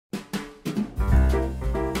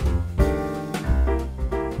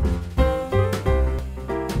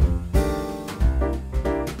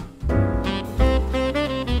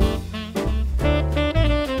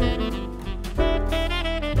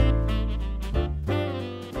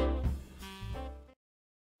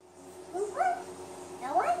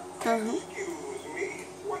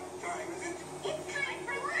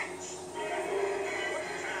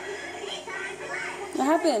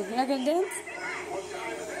happened? You're not gonna dance?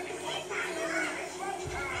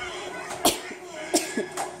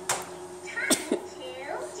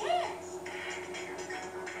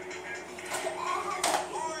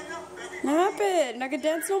 What happened? You're not gonna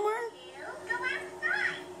dance no more?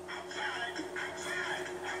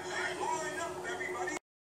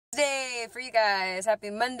 Day for you guys. Happy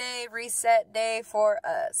Monday, reset day for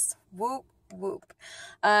us. Whoop whoop.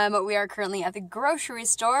 We are currently at the grocery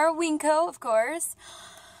store, Winco, of course.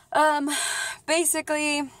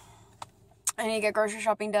 Basically, I need to get grocery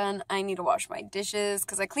shopping done. I need to wash my dishes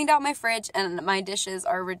because I cleaned out my fridge and my dishes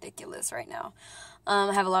are ridiculous right now.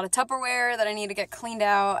 I have a lot of Tupperware that I need to get cleaned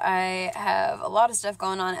out. I have a lot of stuff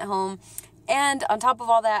going on at home. And on top of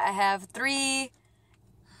all that, I have three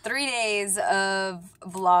days of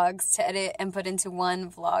vlogs to edit and put into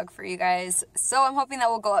one vlog for you guys. So I'm hoping that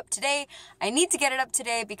will go up today. I need to get it up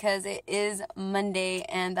today because it is Monday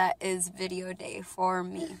and that is video day for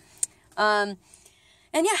me.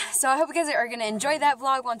 And yeah, so I hope you guys are going to enjoy that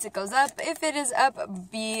vlog once it goes up. If it is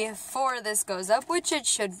up before this goes up, which it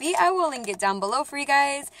should be, I will link it down below for you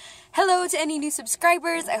guys. Hello to any new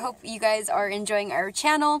subscribers. I hope you guys are enjoying our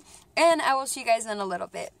channel. And I will see you guys in a little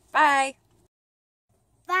bit. Bye.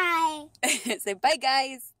 Bye. Say bye,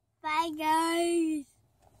 guys. Bye, guys.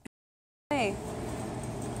 Hey.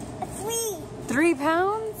 3. 3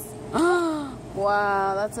 pounds? Oh,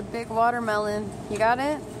 wow, that's a big watermelon. You got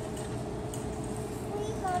it?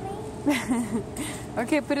 3, Mommy.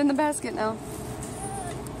 Okay, put it in the basket now.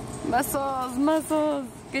 Muscles, muscles.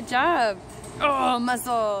 Good job. Oh,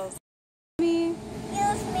 muscles. Me.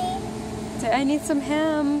 Excuse me. Say, I need some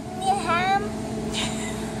ham. Need ham? Need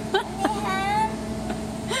ham?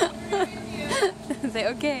 Say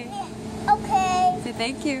okay. Okay. Say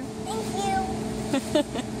thank you. Thank you.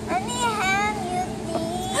 I need ham, you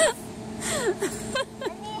please. I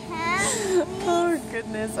need ham, please. Oh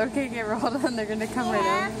goodness. Okay, Gabriel, hold on. They're gonna come right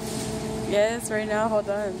now. Yes, right now. Hold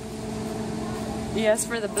on. Yes,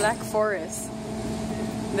 for the Black Forest.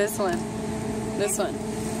 This one. This one.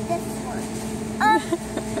 This one. I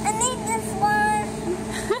need this one.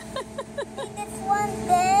 I need this one.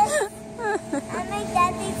 This. I make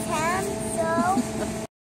daddy's ham, so.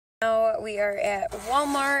 Now we are at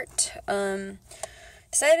Walmart.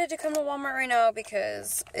 Decided to come to Walmart right now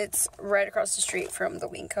because it's right across the street from the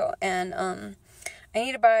Winco, and I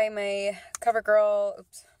need to buy my CoverGirl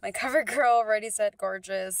Ready Set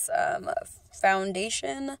Gorgeous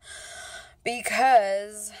foundation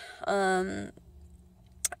because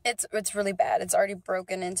it's really bad. It's already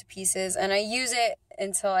broken into pieces, and I use it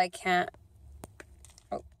until I can't.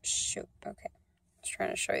 Oh shoot! Okay. I was trying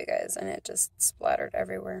to show you guys and it just splattered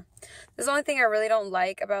everywhere. The only thing I really don't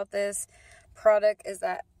like about this product is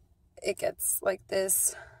that it gets like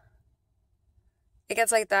this. It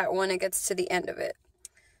gets like that when it gets to the end of it.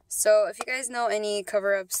 So if you guys know any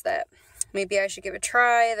cover-ups that maybe I should give a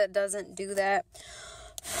try that doesn't do that,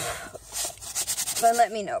 then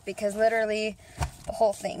let me know, because literally the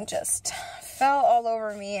whole thing just fell all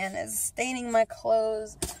over me and is staining my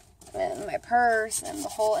clothes and my purse and the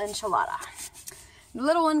whole enchilada. The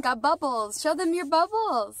little one got bubbles. Show them your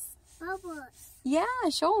bubbles. Bubbles. Yeah,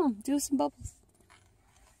 show them. Do some bubbles.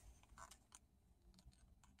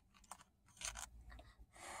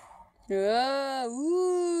 Oh,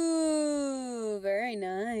 ooh, very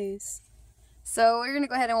nice. So we're going to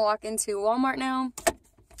go ahead and walk into Walmart now.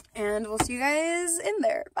 And we'll see you guys in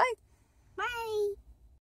there. Bye. Bye.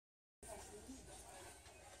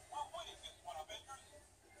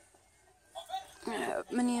 I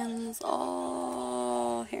have Minions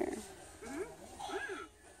all here.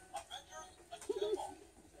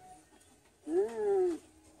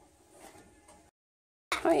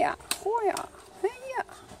 Oh yeah, oh yeah, hey yeah,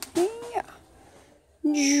 hey yeah.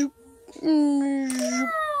 Zoop, zoop,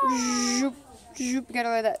 zoop, zoop. You gotta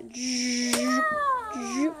wear that. Zoop,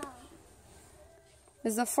 zoop.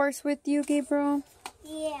 Is the force with you, Gabriel?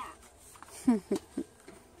 Yeah.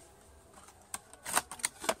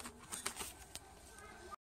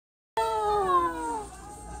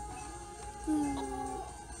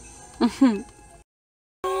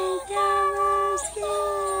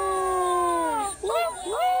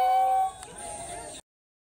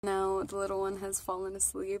 Now the little one has fallen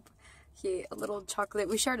asleep. A little chocolate.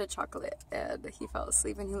 We shared a chocolate and he fell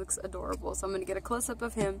asleep and he looks adorable. So I'm gonna get a close-up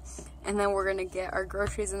of him and then we're gonna get our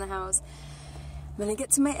groceries in the house. I'm gonna get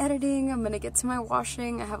to my editing, I'm gonna get to my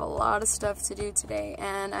washing. I have a lot of stuff to do today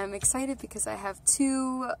and I'm excited because I have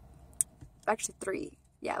actually three.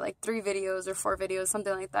 Yeah, like 3 videos or 4 videos,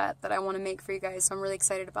 something like that I want to make for you guys. So I'm really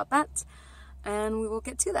excited about that. And we will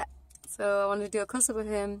get to that. So I wanted to do a close-up of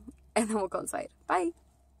him and then we'll go inside. Bye!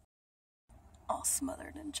 all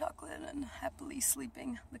smothered in chocolate and happily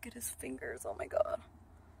sleeping. Look at his fingers, oh my god.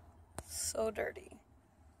 So dirty.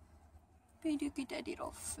 Look at that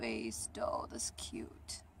little face, though. That's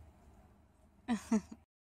cute.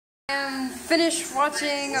 I'm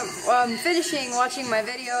finishing watching my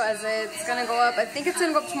video as it's gonna go up. I think it's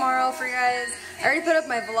gonna go up tomorrow for you guys. I already put up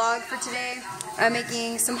my vlog for today. I'm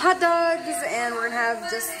making some hot dogs, and we're gonna have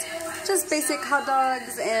just basic hot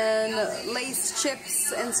dogs and Lay's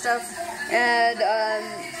chips and stuff. And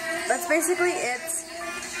that's basically it.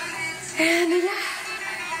 And yeah.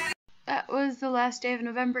 That was the last day of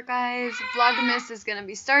November, guys. Vlogmas is gonna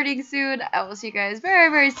be starting soon. I will see you guys very,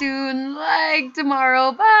 very soon, like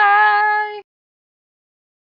tomorrow. Bye!